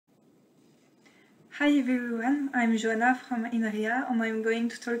Hi everyone, I'm Johanna from André and I'm going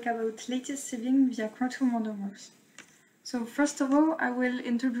to talk about lattice sieving via quantum endomorphs. So first of all, I will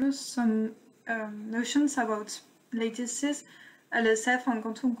introduce some notions about lattices, LSF and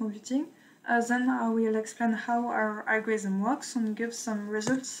quantum computing. Then I will explain how our algorithm works and give some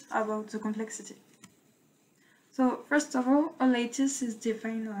results about the complexity. So first of all, a lattice is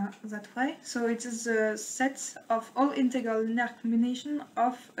defined that way. So it is a set of all integral linear combinations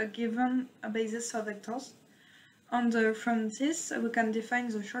of a given basis of vectors. And from this, we can define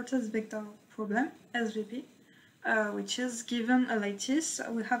the shortest vector problem, SVP, which is given a lattice,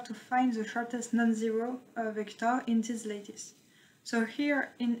 we have to find the shortest non-zero vector in this lattice. So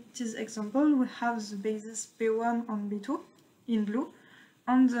here in this example, we have the basis B1 and B2 in blue,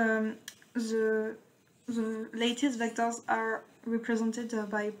 and the lattice vectors are represented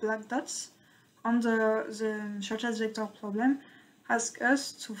by black dots, and the shortest vector problem asks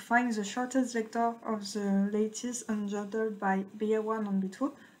us to find the shortest vector of the lattice engendered by BA1 and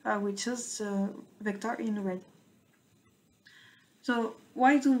B2, which is the vector in red. So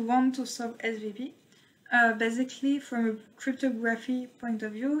why do we want to solve SVP? Basically, from a cryptography point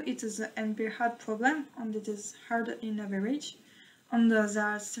of view, it is an NP-hard problem, and it is hard in average. And there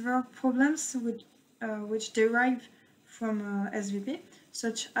are several problems which derive from SVP,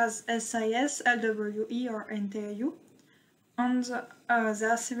 such as SIS, LWE, or NTIU. And there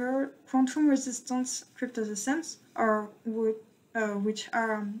are several quantum resistance cryptosystems, which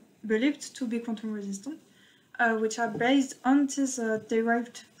are believed to be quantum resistant, which are based on these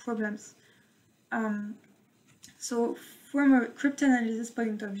derived problems. So from a cryptanalysis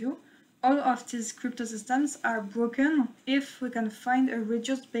point of view, all of these cryptosystems are broken if we can find a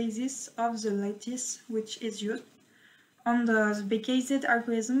reduced basis of the lattice which is used. And the BKZ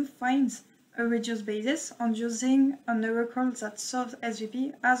algorithm finds a reduced basis on using an oracle that solves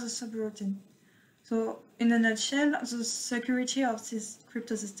SVP as a subroutine. So in a nutshell, the security of these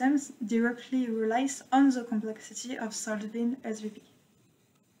cryptosystems directly relies on the complexity of solving SVP.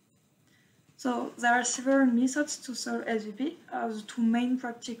 So there are several methods to solve SVP. The two main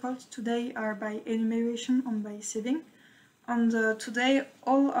practicals today are by enumeration and by sieving. And today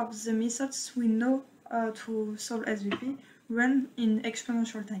all of the methods we know to solve SVP run in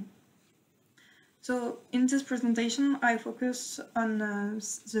exponential time. So in this presentation I focus on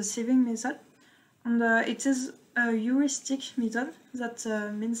the sieving method, and it is a heuristic method. That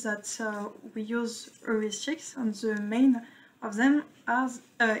means that we use heuristics, and the main of them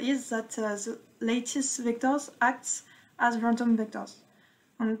is that the lattice vectors act as random vectors.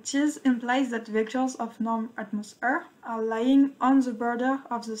 And this implies that vectors of norm atmos R are lying on the border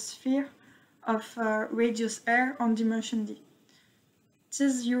of the sphere of radius R on dimension D.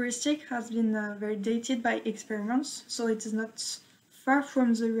 This heuristic has been validated by experiments, so it is not far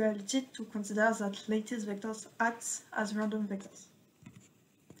from the reality to consider that lattice vectors act as random vectors.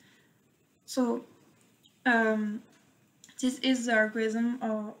 So this is the algorithm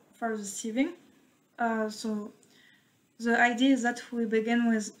for the sieving. So the idea is that we begin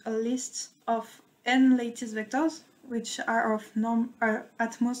with a list of n lattice vectors, which are of norm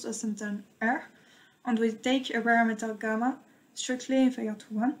atmos asymptote R, and we take a parameter gamma strictly inferior to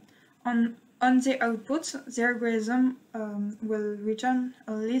 1. On the output, the algorithm will return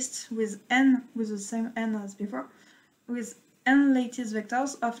a list with n with the same n as before, with n lattice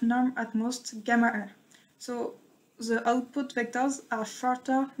vectors of norm at most gamma R. So the output vectors are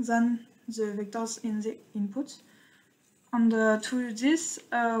shorter than the vectors in the input. And to do this,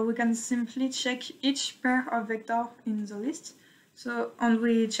 we can simply check each pair of vectors in the list. And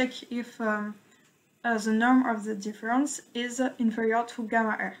we check if the norm of the difference is inferior to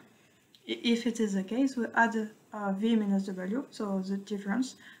gamma R. If it is the case, we add V minus W, so the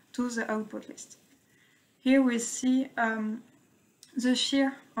difference, to the output list. Here we see the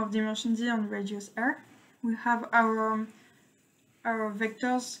shear of dimension D on radius R. We have our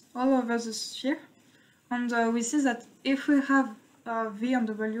vectors all over the sphere, and we see that if we have V and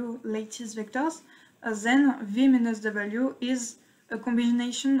W lattice vectors, then V minus W is a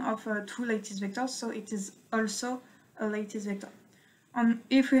combination of two lattice vectors, so it is also a lattice vector. And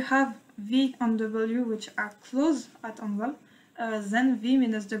if we have V and W which are close at angle, then V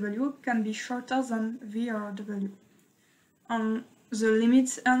minus W can be shorter than V or W. And the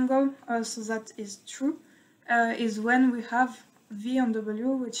limit angle, so that is true, is when we have V and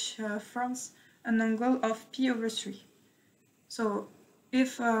W which forms an angle of P over 3. So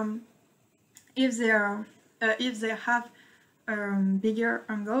if they have bigger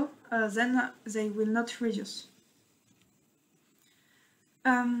angle, then they will not reduce.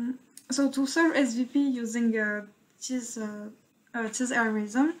 So to solve SVP using this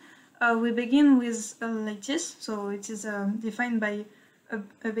algorithm, we begin with a lattice, so it is defined by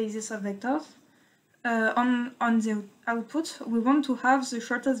a basis of vectors. On the output, we want to have the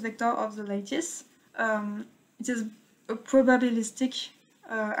shortest vector of the lattice. It is a probabilistic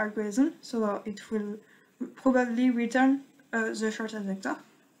algorithm, so it will probably return the shortest vector.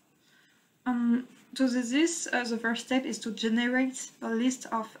 To do this, the first step is to generate a list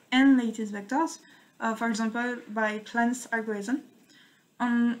of n lattice vectors, for example, by Planck's algorithm.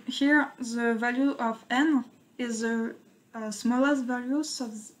 Here, the value of n is the smallest value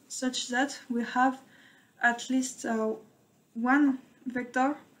such that we have at least one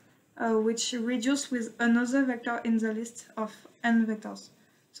vector which reduces with another vector in the list of n vectors.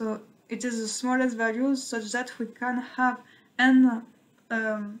 So it is the smallest value such that we can have n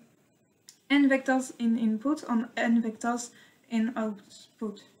vectors in input and n vectors in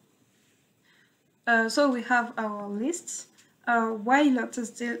output. So we have our lists. While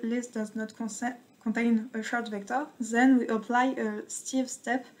the list does not contain a short vector, then we apply a sieve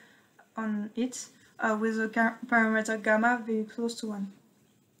step on it with a parameter gamma very close to 1.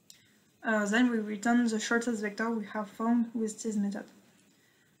 Then we return the shortest vector we have found with this method.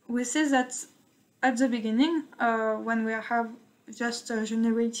 We see that at the beginning, when we have just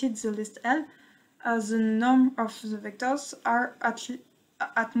generated the list L, the norm of the vectors are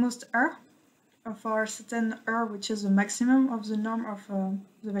at most R, for certain R, which is the maximum of the norm of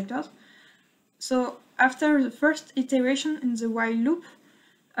the vectors. So after the first iteration in the while loop,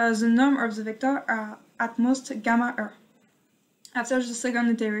 the norm of the vector are at most gamma R. After the second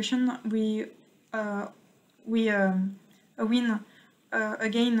iteration, we win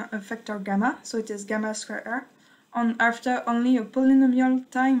again a factor gamma, so it is gamma square R. And after only a polynomial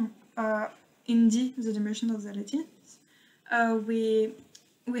time in D, the dimension of the lattice,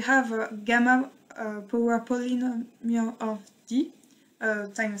 we have a gamma power polynomial of D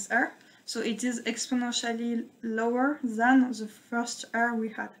times R, so it is exponentially lower than the first R we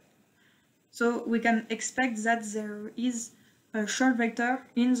had. So we can expect that there is a short vector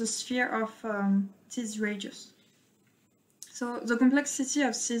in the sphere of this radius. So the complexity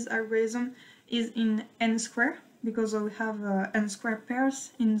of this algorithm is in n square, because we have n square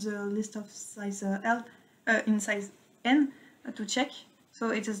pairs in the list of size L in size n to check. So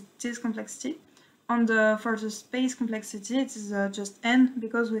it is this complexity. And for the space complexity, it is just n,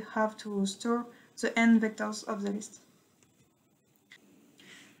 because we have to store the n vectors of the list.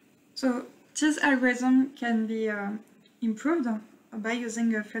 So this algorithm can be improved by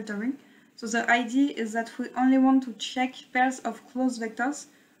using filtering. So the idea is that we only want to check pairs of closed vectors,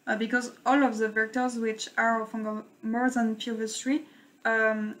 because all of the vectors which are of angle more than previous 3,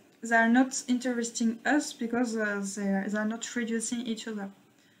 they are not interesting us because they are not reducing each other.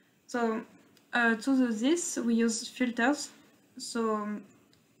 So to do this, we use filters. So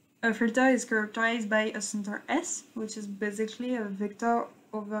a filter is characterized by a center S, which is basically a vector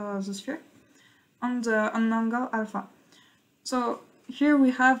over the sphere, and an angle alpha. So here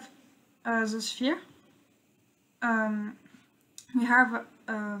we have the sphere. We have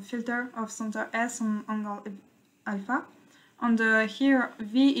a filter of center S and angle alpha. And here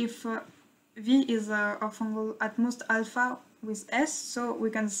V, if V is of angle at most alpha with S, so we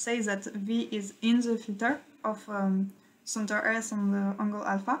can say that V is in the filter of center S and the angle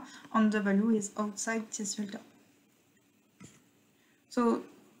alpha, and the value is outside this filter. So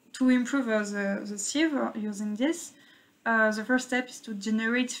to improve the sieve using this, the first step is to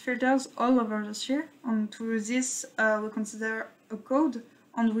generate filters all over the sphere, and to do this we consider a code,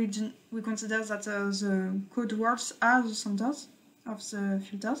 and we consider that the code words are the centers of the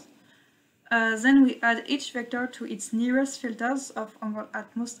filters. Then we add each vector to its nearest filters of angle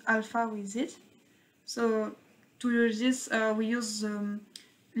at most alpha with it. So to do this, we use the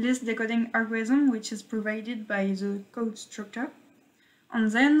list decoding algorithm, which is provided by the code structure.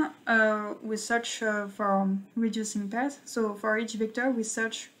 And then we search for reducing pairs. So for each vector, we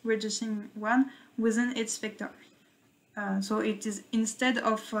search reducing one within its vector. So it is, instead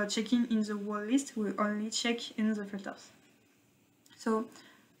of checking in the whole list, we only check in the filters. So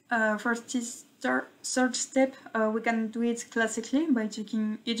for this third step, we can do it classically by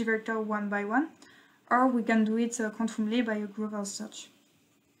checking each vector one by one, or we can do it quantumly by a Grover search.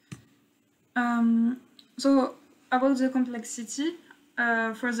 So about the complexity,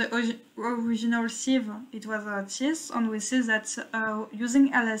 for the original sieve, it was TS, and we see that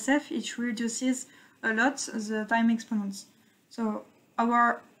using LSF, it reduces a lot the time exponents. So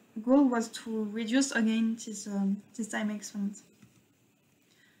our goal was to reduce again this time exponent.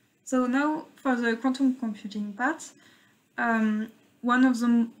 So now for the quantum computing part, one of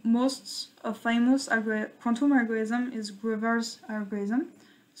the most famous quantum algorithm is Grover's algorithm.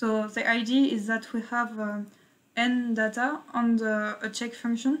 So the idea is that we have n data on a check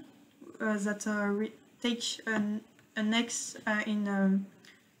function that take an x in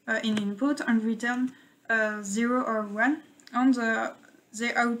input and return 0 or 1. And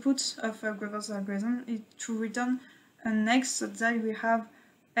the output of Grover's algorithm is to return an x so that we have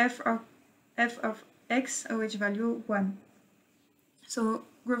f of x which value 1. So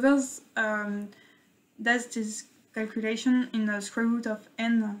Grover's does this calculation in a square root of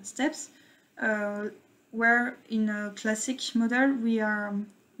n steps, where in a classic model we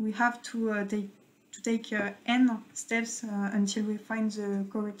have to take n steps until we find the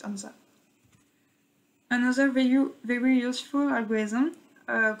correct answer. Another very useful algorithm,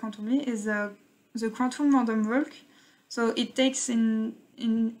 quantumly, is the quantum random walk. So it takes in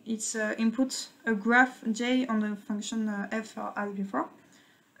its input a graph j on the function f as before.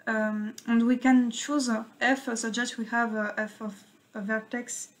 And we can choose f such that we have f of a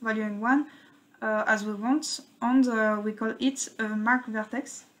vertex valuing 1 as we want, and we call it a mark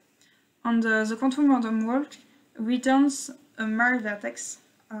vertex. And the quantum random walk returns a mark vertex.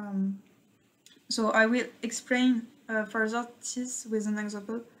 So I will explain further this with an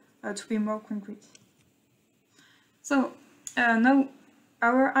example to be more concrete. So now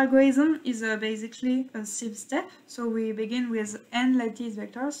our algorithm is basically a sieve step. So we begin with n lattice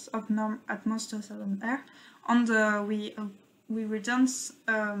vectors of norm at most 1000 R, and we return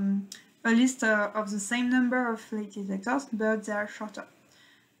a list of the same number of lattice vectors, but they are shorter.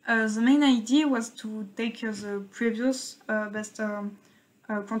 The main idea was to take the previous best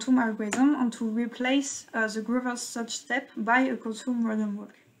quantum algorithm and to replace the Grover's search step by a quantum random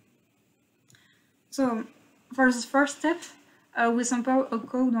walk. So for the first step, we sample a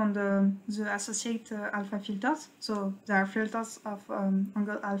code on the associated alpha filters. So there are filters of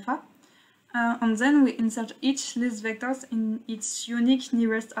angle alpha. And then we insert each list vectors in its unique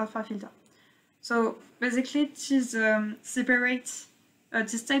nearest alpha filter. So basically this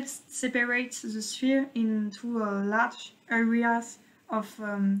step separates the sphere into large areas of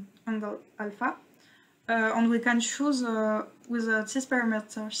angle alpha. And we can choose, with this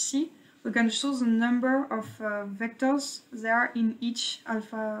parameter c, we can choose the number of vectors there in each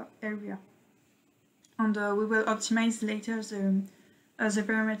alpha area. And we will optimize later the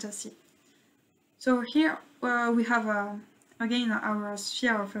parameter c. So here we have again our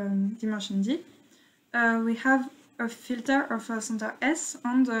sphere of dimension d. We have a filter of center S,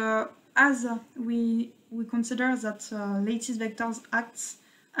 and as we consider that lattice vectors act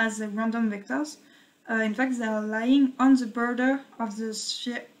as random vectors, in fact they are lying on the border of the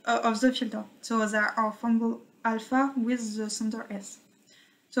sphere of the filter. So they are of angle alpha with the center S.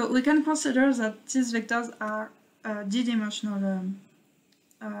 So we can consider that these vectors are d-dimensional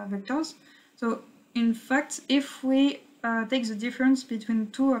vectors. So in fact, if we take the difference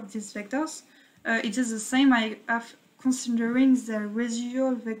between two of these vectors, it is the same as considering the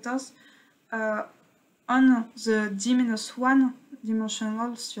residual vectors on the d-1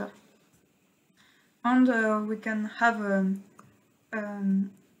 dimensional sphere. And we can have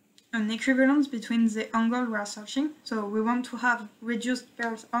an equivalence between the angle we are searching. So we want to have reduced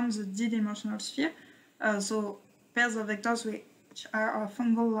pairs on the d-dimensional sphere, so pairs of vectors which are of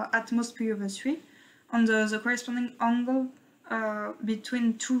angle at most p over 3, and the corresponding angle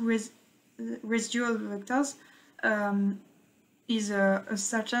between two residual vectors is a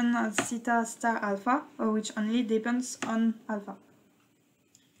certain theta star alpha, which only depends on alpha.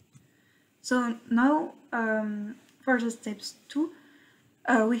 So now for the steps 2,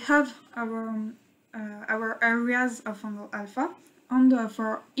 we have our areas of angle alpha, and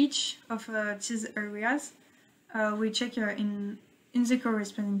for each of these areas we check in the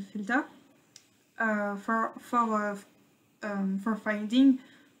corresponding filter for finding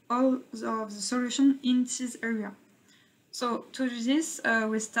all of the solution in this area. So to do this,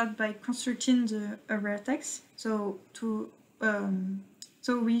 we start by constructing a vertex. So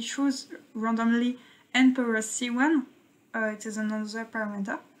we choose randomly n power c1. It is another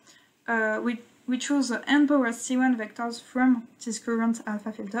parameter. We choose n power c1 vectors from this current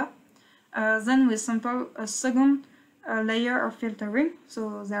alpha filter. Then we sample a second layer of filtering.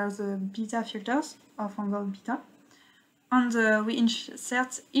 So there are the beta filters of angle beta. And we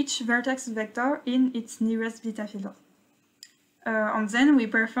insert each vertex vector in its nearest beta filter. And then we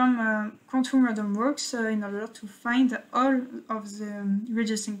perform quantum random walks in order to find all of the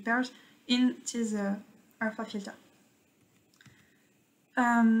reducing pairs in this alpha filter.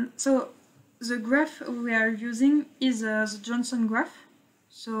 So the graph we are using is the Johnson graph.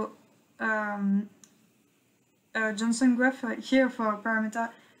 So Johnson graph here for parameter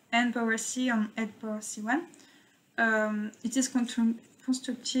n power c and n power c1. It is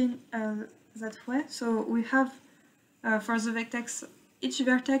constructing that way. So we have for the vertex, each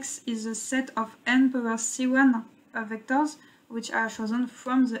vertex is a set of n power c1 vectors, which are chosen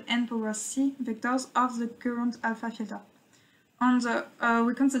from the n power c vectors of the current alpha filter. And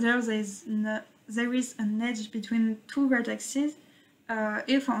we consider there is an edge between two vertices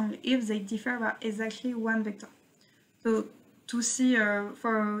if only if they differ by exactly one vector. So to see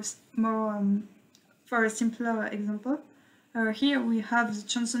for a simpler example, here we have the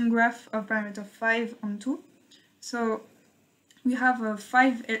Johnson graph of parameter 5 and 2. So we have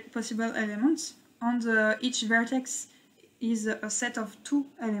 5 possible elements, and each vertex is a set of 2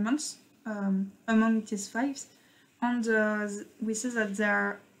 elements among these 5, and we see that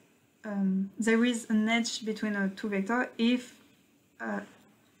there is an edge between two vectors if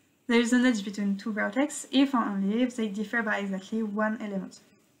there is an edge between two vertices if and only if they differ by exactly one element.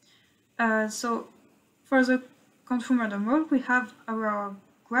 So for the control random walk, we have our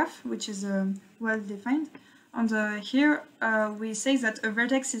graph, which is well defined, and here we say that a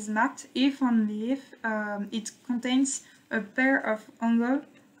vertex is marked if only if it contains a pair of angles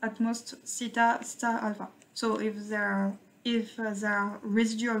at most theta star alpha. So if there are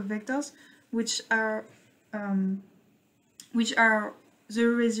residual vectors which are the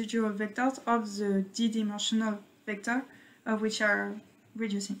residual vectors of the d-dimensional vector which are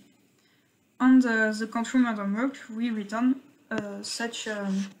reducing. On the control random walk, we return such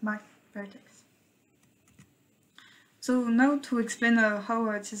marked vertex. So now to explain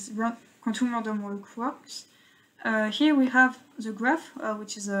how this control random walk works, here we have the graph,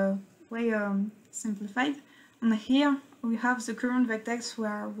 which is way simplified, and here we have the current vertex we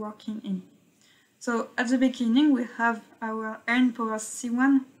are working in. So at the beginning we have our n power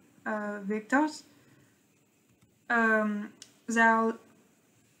c1 vectors.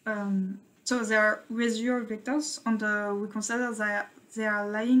 They are residual vectors, and we consider that they are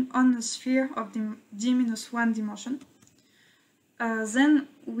lying on a sphere of d-1 dimension. Then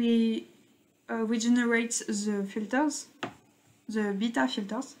we generate the filters, the beta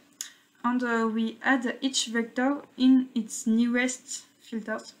filters, and we add each vector in its nearest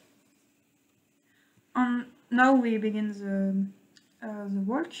filters. And now we begin the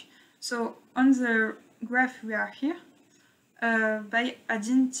work. So on the graph we are here, by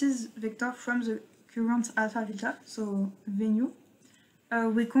adding this vector from the current alpha filter, so venue,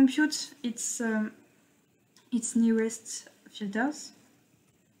 we compute its nearest filters,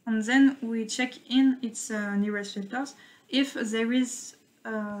 and then we check in its nearest filters if there is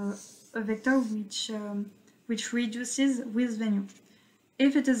a vector which reduces with venue.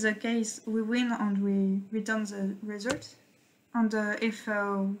 If it is the case, we win and we return the result, and if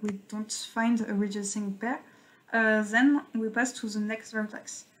we don't find a reducing pair, then we pass to the next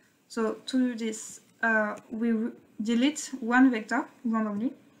vertex. So to do this, we delete one vector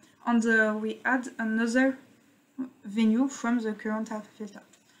randomly, and we add another venue from the current alpha filter.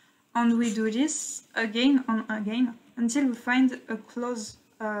 And we do this again and again until we find a close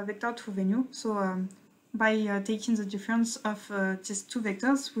vector to venue. So by taking the difference of these two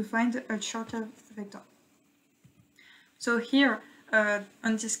vectors, we find a shorter vector. So here,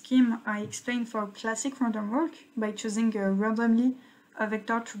 on this scheme, I explained for classic random walk by choosing randomly a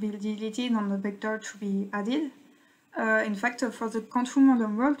vector to be deleted and a vector to be added. In fact, for the control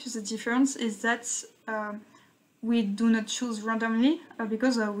random walk, the difference is that we do not choose randomly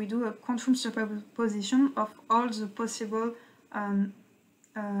because we do a control superposition of all the possible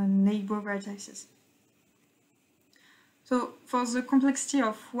neighbor vertices. So for the complexity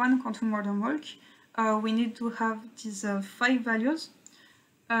of one control random walk, we need to have these 5 values.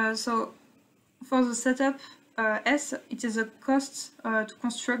 So for the setup S, it is a cost to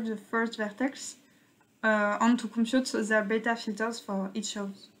construct the first vertex and to compute their beta filters for each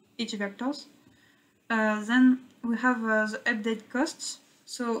vectors. Then we have the update costs.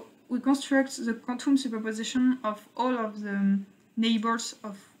 So we construct the quantum superposition of all of the neighbors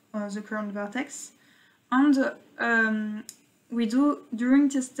of the current vertex, and we do during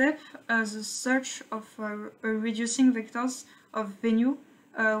this step the search of reducing vectors of venue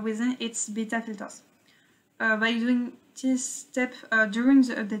within its beta filters. By doing this step during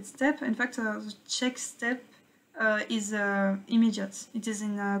the update step, in fact the check step is immediate. It is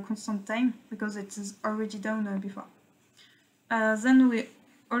in constant time because it is already done before. Then we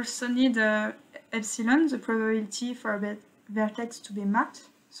also need epsilon, the probability for a vertex to be marked.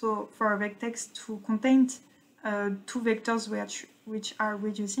 So for a vertex to contain 2 vectors which are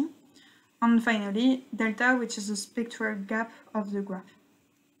reducing. And finally, delta, which is the spectral gap of the graph.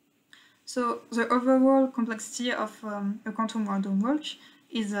 So the overall complexity of a quantum random walk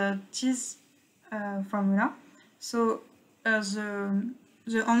is this formula. So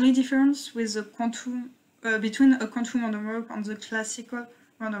the only difference with the quantum between a quantum random walk and the classical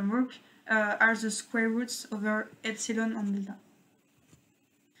random walk are the square roots over epsilon and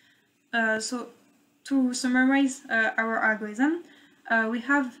delta. So to summarize our algorithm, we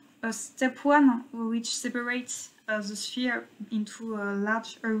have a step 1 which separates the sphere into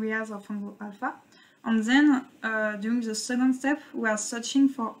large areas of angle alpha, and then during the second step we are searching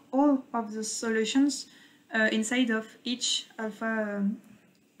for all of the solutions inside of each alpha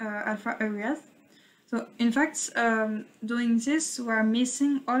areas. So in fact, doing this, we are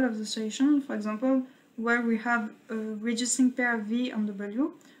missing all of the solutions. For example, where we have a reducing pair V and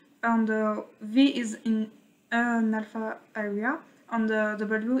W, and V is in an alpha area, and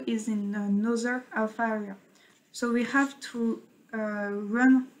W is in another alpha area. So we have to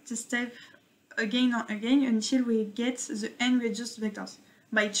run this step again and again until we get the n-reduced vectors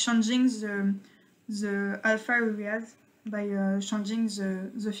by changing the alpha areas, by changing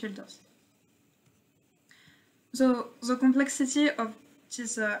the filters. So the complexity of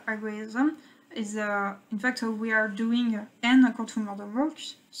this algorithm is, in fact, we are doing n quantum random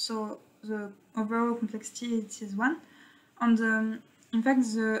walks, so the overall complexity is 1. And in fact,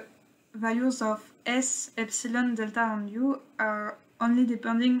 the values of S, epsilon, delta, and U are only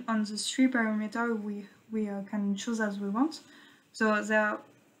depending on the 3 parameters we can choose as we want. So they are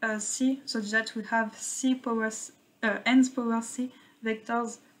C, such that we have C power n power C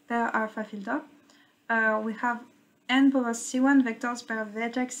vectors per alpha filter. We have n power C1 vectors per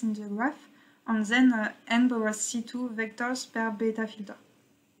vertex in the graph, and then n power C2 vectors per beta filter.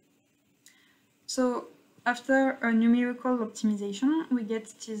 So after a numerical optimization, we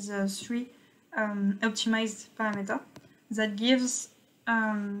get these 3 optimized parameters that gives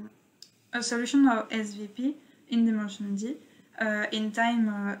a solution of SVP in dimension D in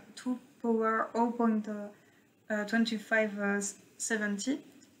time 2 power 0.2570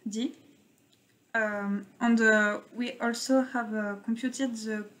 D. And we also have computed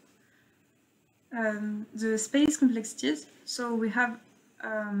the space complexities. So we have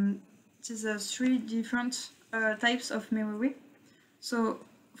these 3 different types of memory. So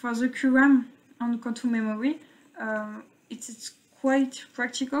for the QRAM and quantum memory, it's quite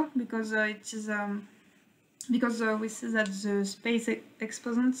practical because it is because we see that the space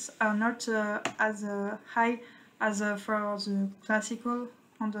exponents are not as high as for the classical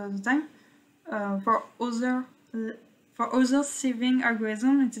and the time. For other sieving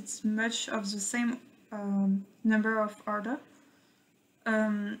algorithms, it's much of the same number of order,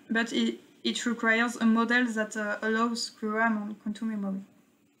 but it requires a model that allows QRAM and quantum memory.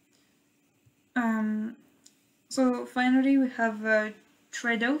 So finally, we have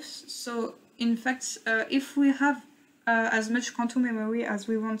trade-offs. So in fact, if we have as much quantum memory as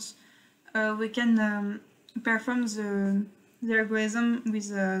we want, we can perform the algorithm with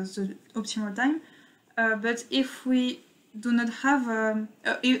the optimal time. But if we do not have,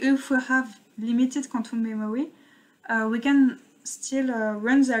 if we have limited quantum memory, we can still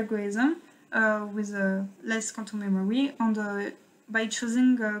run the algorithm with less quantum memory, and by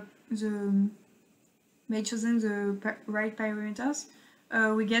choosing the right parameters,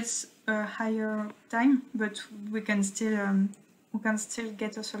 we get a higher time, but we can still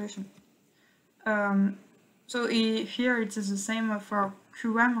get a solution. So here it is the same for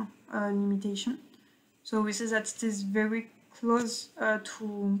QRAM limitation. So we see that it is very close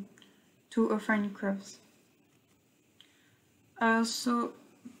to affine curves. So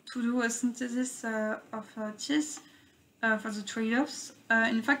to do a synthesis of this for the trade-offs,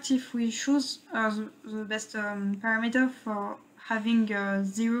 in fact, if we choose the best parameter for having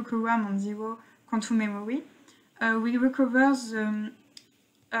 0 QRAM and 0 quantum memory, we recover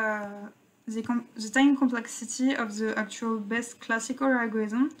the time complexity of the actual best classical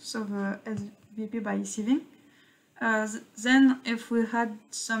algorithm, so the SVP by sieving. Then, if we had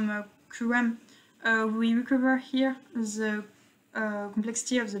some QRAM, we recover here the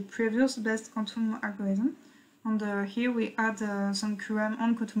complexity of the previous best quantum algorithm. And here we add some QRAM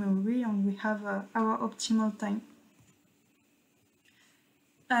on quantum memory, and we have our optimal time.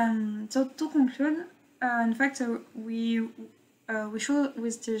 So to conclude, in fact, we show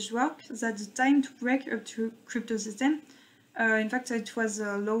with this work that the time to break a crypto system, in fact, it was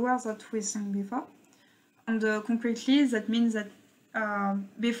lower than we saw before. And concretely, that means that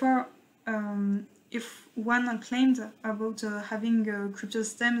before, if one claimed about having crypto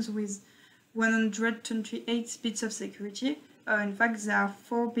systems with 128 bits of security, in fact, there are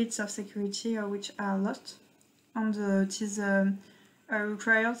 4 bits of security which are lost, and it is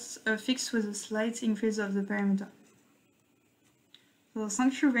requires a fix with a slight increase of the parameter. So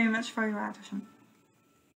thank you very much for your attention.